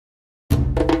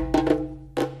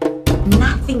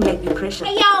nothing like depression.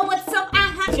 Hey yo, what's up?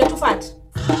 If you're too fat.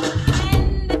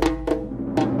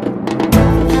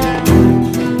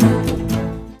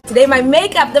 Today my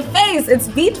makeup, the face, it's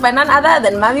beat by none other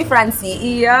than Mommy Francie.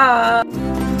 Yeah.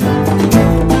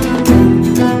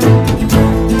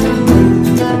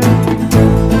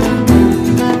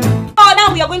 Oh,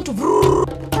 now we are going to.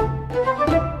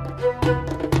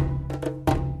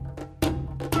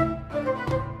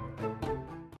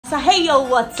 So hey yo,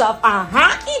 what's up?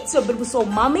 It's your beautiful soul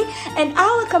mommy, and I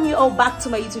welcome you all back to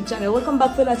my YouTube channel. Welcome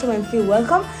back, feel at home and feel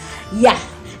welcome. Yeah,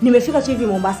 nimefika tu hivi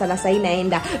Mombasa na sasa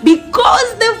inaenda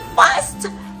because the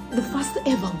first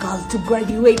ever girl to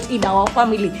graduate in our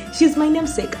family. She's my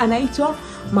namesake, anaitwa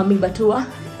Mami Batua.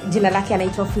 Jina lake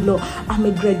anaitwa Filo.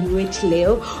 Graduate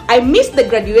leo. I missed the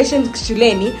graduation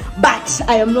shuleni, but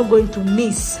I am not going to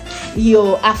miss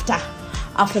yo after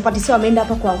party. So ameenda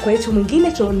hapa kwa kwetu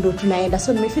mwingine ndo tunaenda.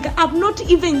 So nimefika, I've not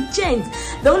even changed.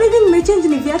 The only thing me change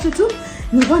ni viatu tu.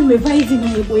 Nilikuwa nimevaa hizi na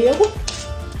yebo.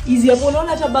 Hizi hapo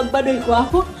unaona hata bag bado iko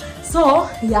hapo. So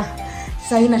yeah,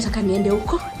 sasa nataka niende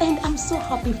huko, and I'm so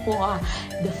happy for her,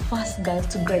 the first girl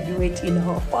to graduate in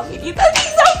her family. That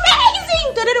is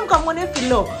amazing. Today mkamwone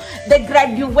Filo, the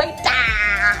graduator.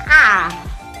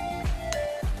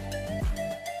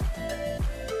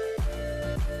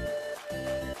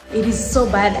 It is so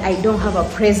bad I don't have a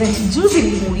present. Juzi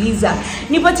nilimuuliza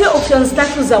nipatie options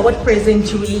tatu za what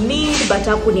present you will need, but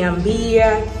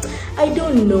hakuniambia. I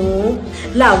don't know.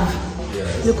 Love.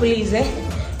 Yes. Nikuulize,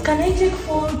 can I take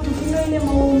for to Filo ile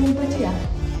maua nipatia?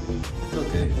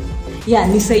 Okay. Yeah,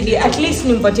 nisaidie. At least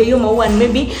nimpatie hiyo maua, and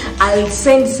maybe I'll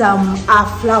send some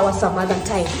flowers some other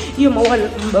time. Hiyo maua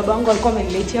babangu alikuwa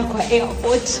ameniletea kwa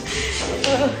airport.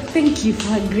 Thank you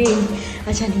for agreeing.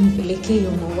 Acha nimpelekee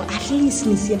hiyo maua. At least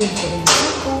nisiende mkono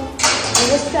wako.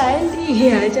 Understand?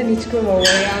 Yeah, acha nichukue maua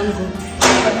yangu.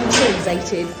 I'm so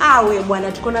excited. We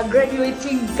bwana, tuko na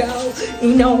graduating girl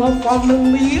in our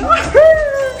family.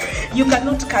 You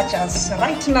cannot catch us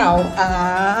right now.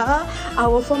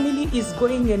 Our family is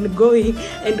going and going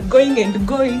and going and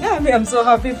going. I'm so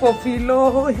happy for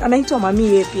Filo. Anaitwa Mami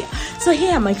yeye pia. So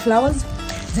here are my flowers.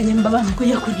 Zenye mbaba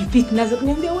amekuja kunipick nazo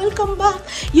kuniambia welcome back.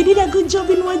 You did a good job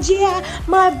in Wajir,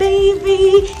 my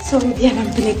baby. So pia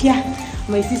nampelekea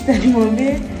my sister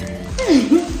nimwambie.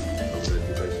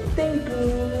 Thank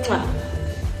you.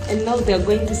 And now they are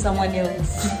going to someone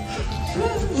else.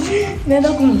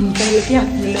 Nenda kumpelekea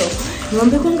Filo.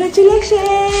 Nimwambie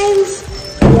congratulations.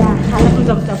 Yeah, halafu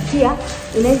nitamtafutia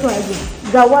inaitwa aje?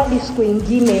 Zawadi siku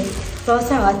nyingine.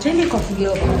 Sawa, twende kwa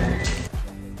Filo.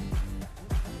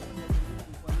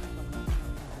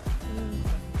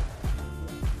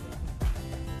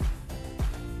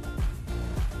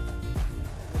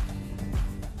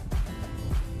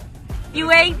 You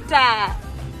waiter.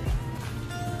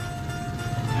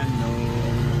 Hello.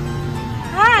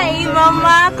 Hi,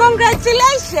 Mama.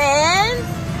 Congratulations.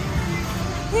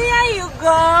 Here you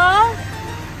go.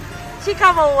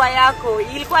 Shika maua yako.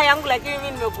 Ilikuwa yangu lakini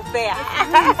mimi nimekupea.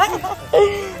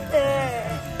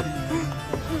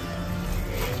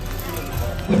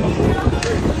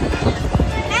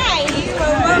 Hey,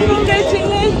 Mama.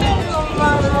 Congratulations,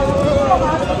 Mama.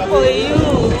 For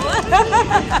you.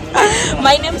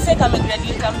 My namesake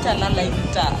graduate mtalala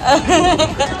ita.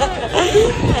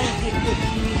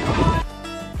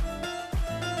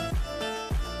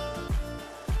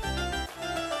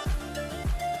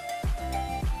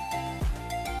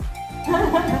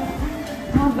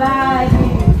 Bye.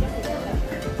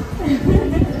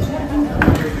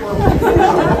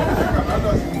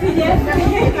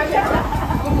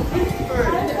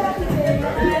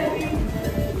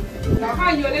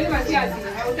 Nafanya yule masiazi.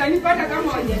 Utanipata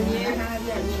kama hujaniona.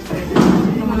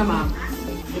 Unaona mama.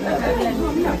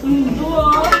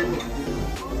 Ndio.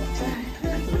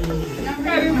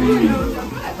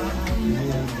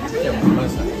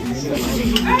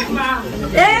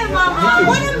 Mama,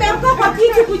 mbona mmeamka kwa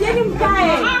kiti? Kujeni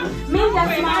mkae. Mimi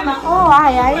nitasimama.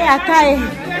 Haya, yeye akae.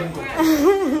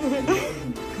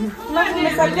 Leo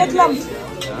umesalia kila mtu.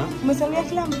 Umesalia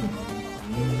kila mtu.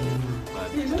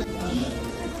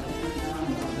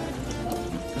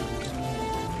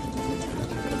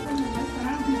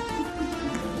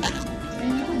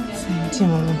 Asante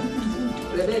mama.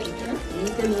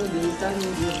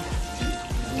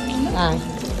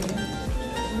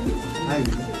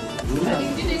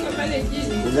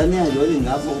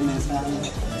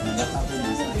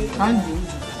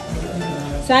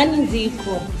 Sani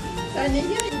ziko.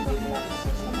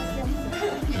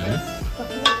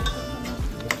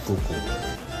 Kuku.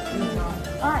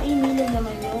 Hii ni ile nyama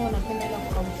yenyewe napenda ile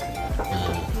kukausha.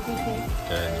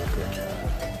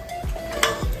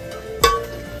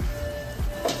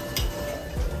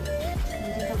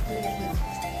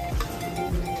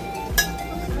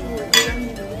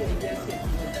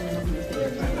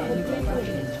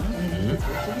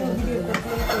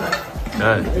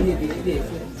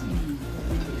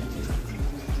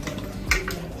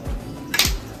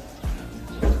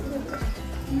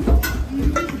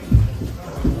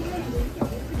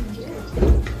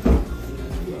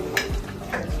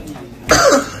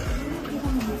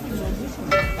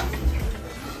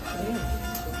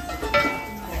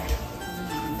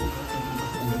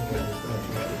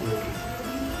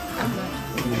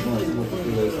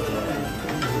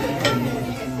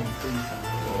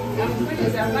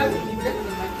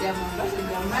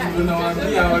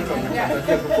 Tunawaambia watu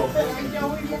wametakia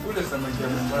kukula samaki ya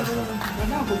Mombasa.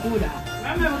 Wanataka kukula.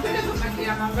 Mama unataka samaki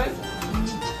ya Mombasa?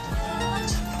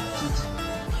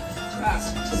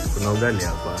 Kuna ugali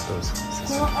hapa sasa.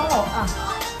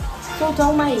 So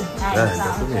utauma hii? Sawa.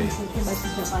 Basi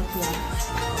chapati hapa.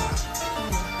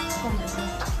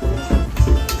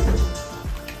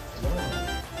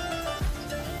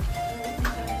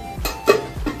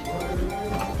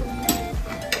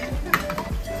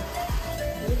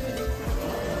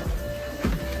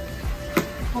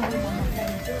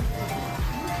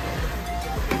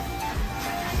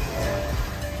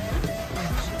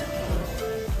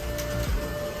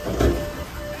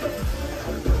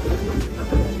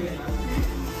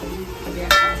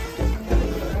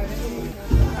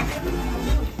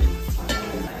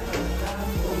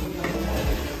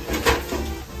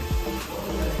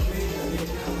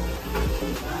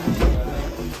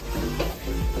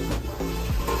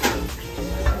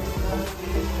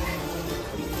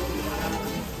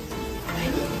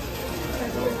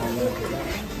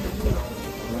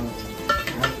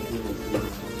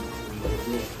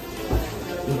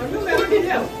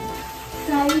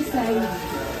 Sai.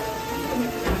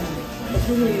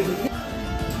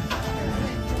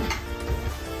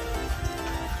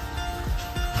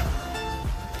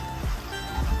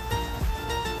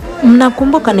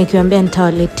 Mnakumbuka nikiwaambia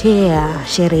nitawaletea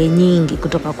sherehe nyingi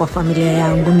kutoka kwa familia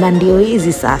yangu, na ndio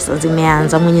hizi sasa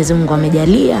zimeanza. Mwenyezi Mungu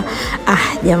amejalia.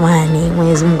 Jamani,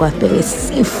 Mwenyezi Mungu apewe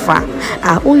sifa.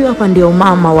 Huyu hapa ndio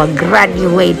mama wa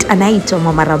graduate, anaitwa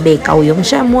Mama Rebecca. Huyo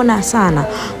mshamuona sana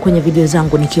kwenye video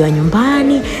zangu nikiwa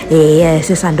nyumbani.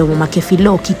 Sasa ndio mama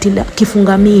Kefilo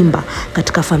kifunga mimba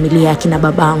katika familia ya kina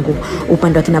babangu.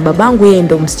 Upande wa kina babangu yeye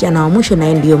ndio msichana wa mwisho na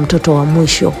yeye ndio mtoto wa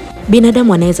mwisho.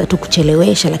 Binadamu anaweza tu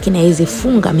kuchelewesha, lakini haiwezi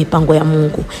funga mipango ya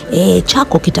Mungu.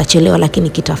 Chako kitachelewa lakini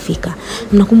kitafika.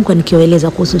 Mnakumbuka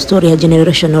nikiwaeleza kuhusu story ya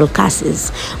generational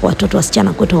curses. Watoto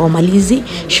wasichana kwetu hawamalizi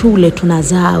shule,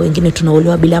 tunazaa, wengine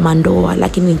tunaolewa bila mandoa,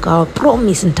 lakini nikawa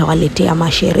promise nitawaletea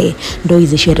masherehe. Ndio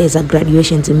hizi sherehe za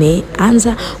graduation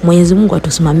zimeanza. Mwenyezi Mungu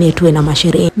atusimamie tuwe na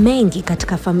masherehe mengi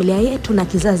katika familia yetu na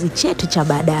kizazi chetu cha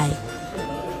baadaye.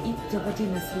 Chapati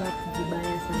na slap vibaya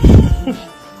sana.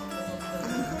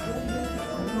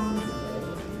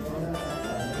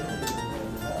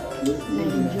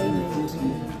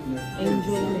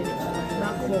 Enjoyment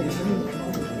back home.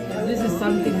 This is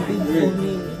something big for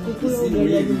me. Kuku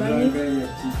ugali ya nyumbani,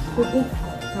 kuku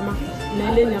kama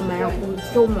na ile nyama ya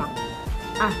kuchoma.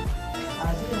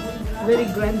 Very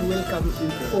grand welcome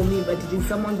for me, but it is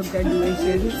someone's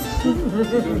graduation.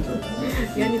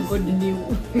 Yani God knew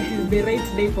it is the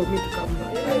right day for me to come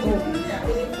back home.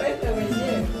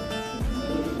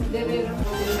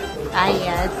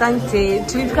 Asante.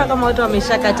 Tulifika kama watu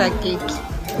wameshakata keki.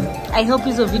 I hope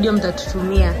hizo video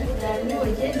mtatutumia.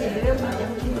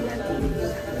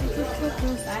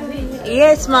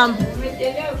 Yes, ma'am.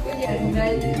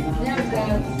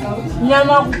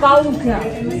 Nyama kukauka.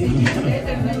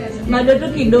 Madoto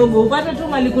kidogo. Upata tu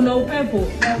mali kuna upepo.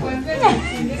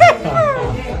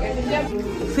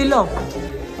 Filo,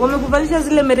 wamekuvalisha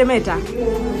zile meremeta?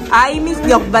 Mimi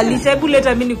sijakuvalisha. Hebu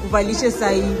leta mimi nikuvalishe sasa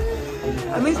hivi.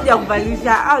 Mimi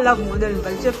sijakuvalisha. La ngoja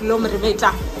nivalishe Filo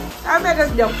meremeta. Hata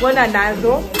sijakuona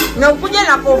nazo. Na ukuja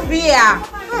na kofia.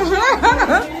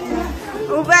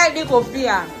 Uvae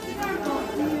kofia.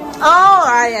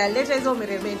 Haya, leta hizo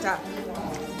meremeta.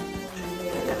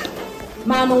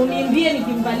 Mama, uniambie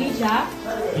nikimvalisha.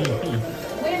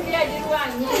 Wewe ndiye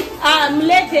jirwani.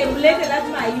 Mlete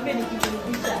lazima aimbe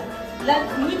nikimvalisha.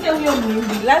 Mwite huyo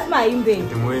mwimbi, lazima aimbe.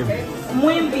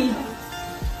 Mwimbi.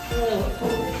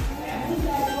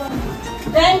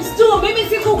 Times 2, mimi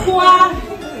sikukua.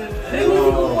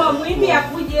 Mwimbi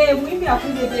akuje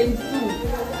times 2.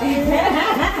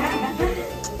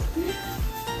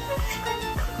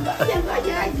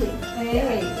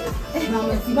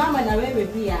 Mama simama na wewe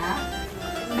pia.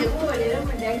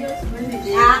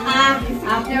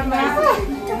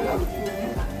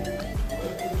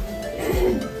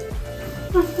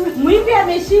 Mwimbi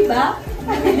ameshiba.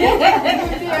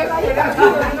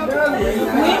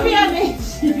 Mwimbi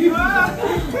ameshiba.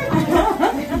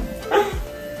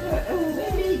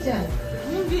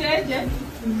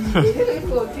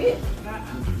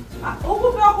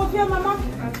 Ukupewa kofia mama?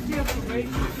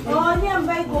 Oh, ni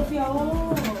ambaye kofia.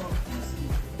 Oh.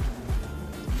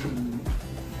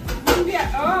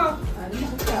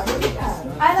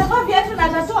 Anavaa viatu na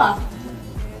atatoa?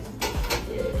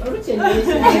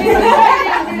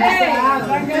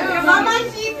 Mama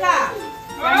shika.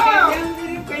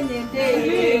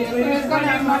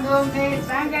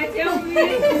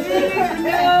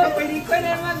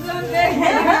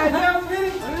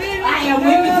 Aya,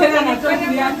 mimi tena natoa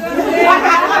viatu.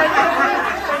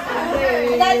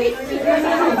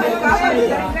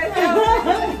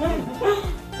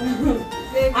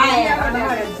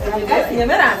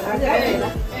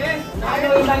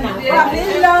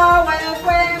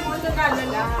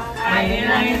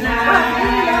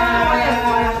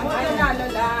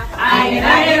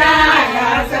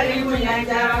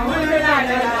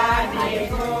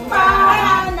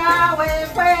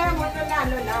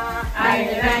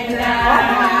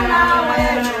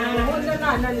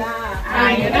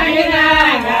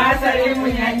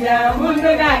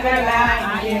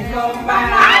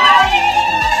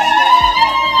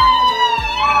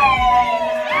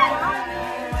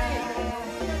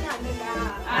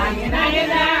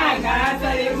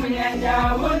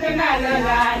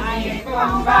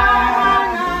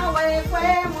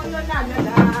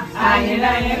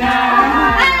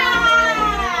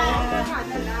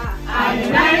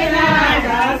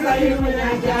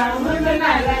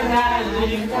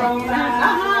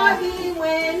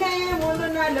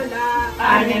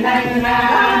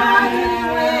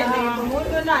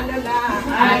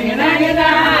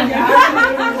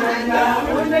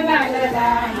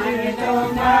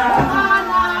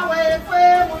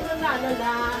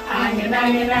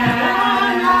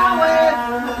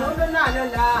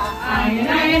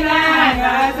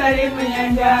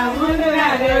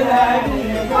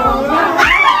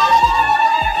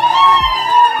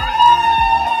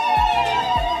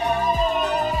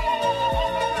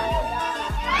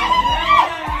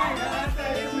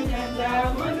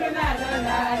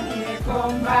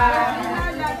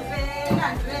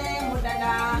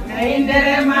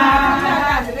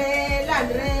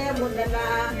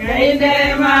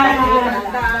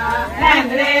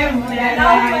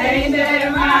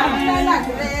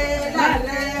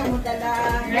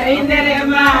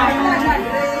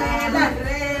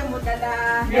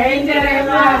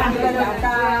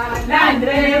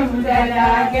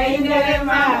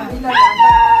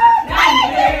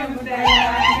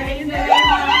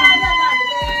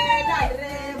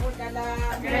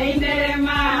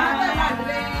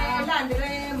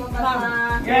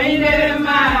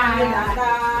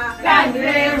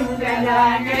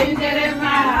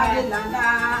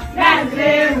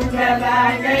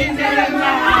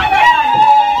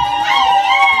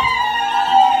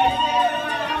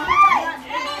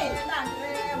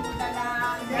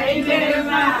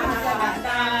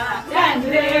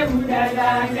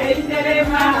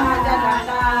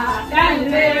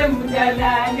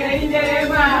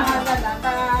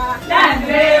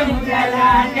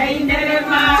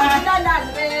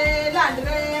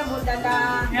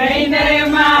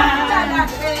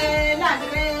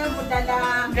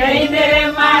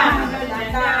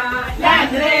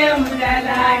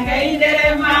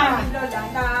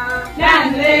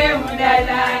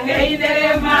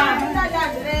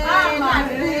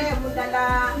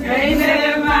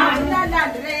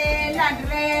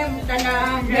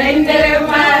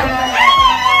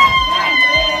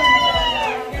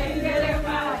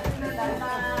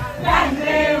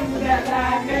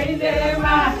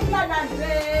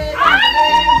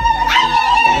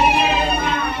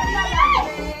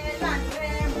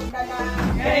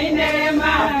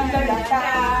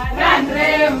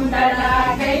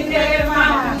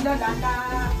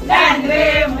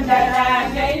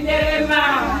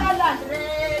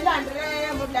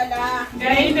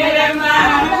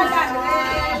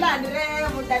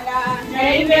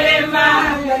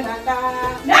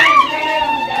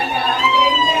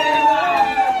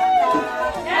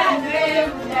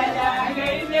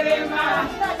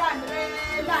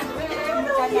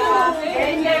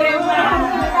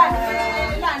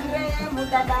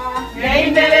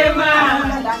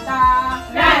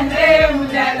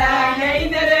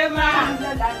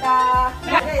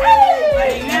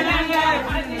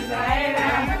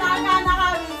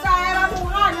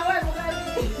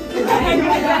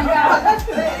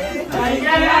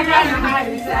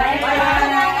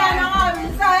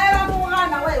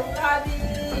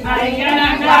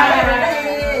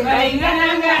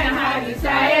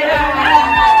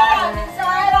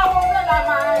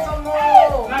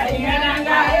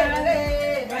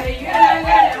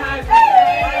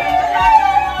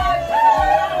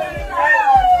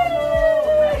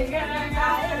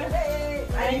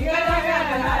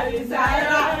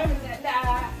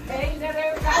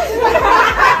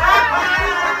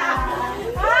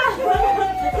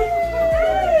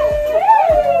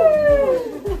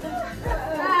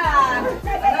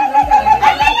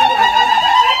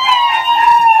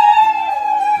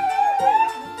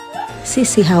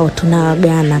 sisi hao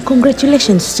tunaagana.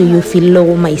 Congratulations to you Philo,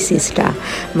 my sister,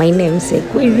 my namesake.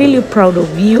 We're really proud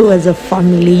of you as a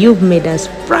family. You've made us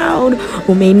proud.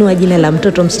 Umeinua jina la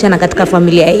mtoto msichana katika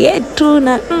familia yetu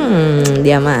na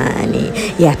jamani.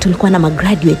 Yeah, tulikuwa na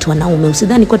magraduate wanaume.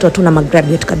 Usidhani kwetu hatuna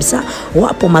magraduate kabisa.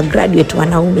 Wapo magraduate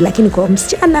wanaume, lakini kwa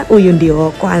msichana huyu ndio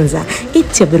wa kwanza.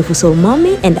 It's your beautiful soul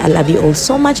mommy and I love you all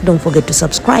so much. Don't forget to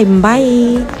subscribe.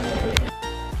 Bye.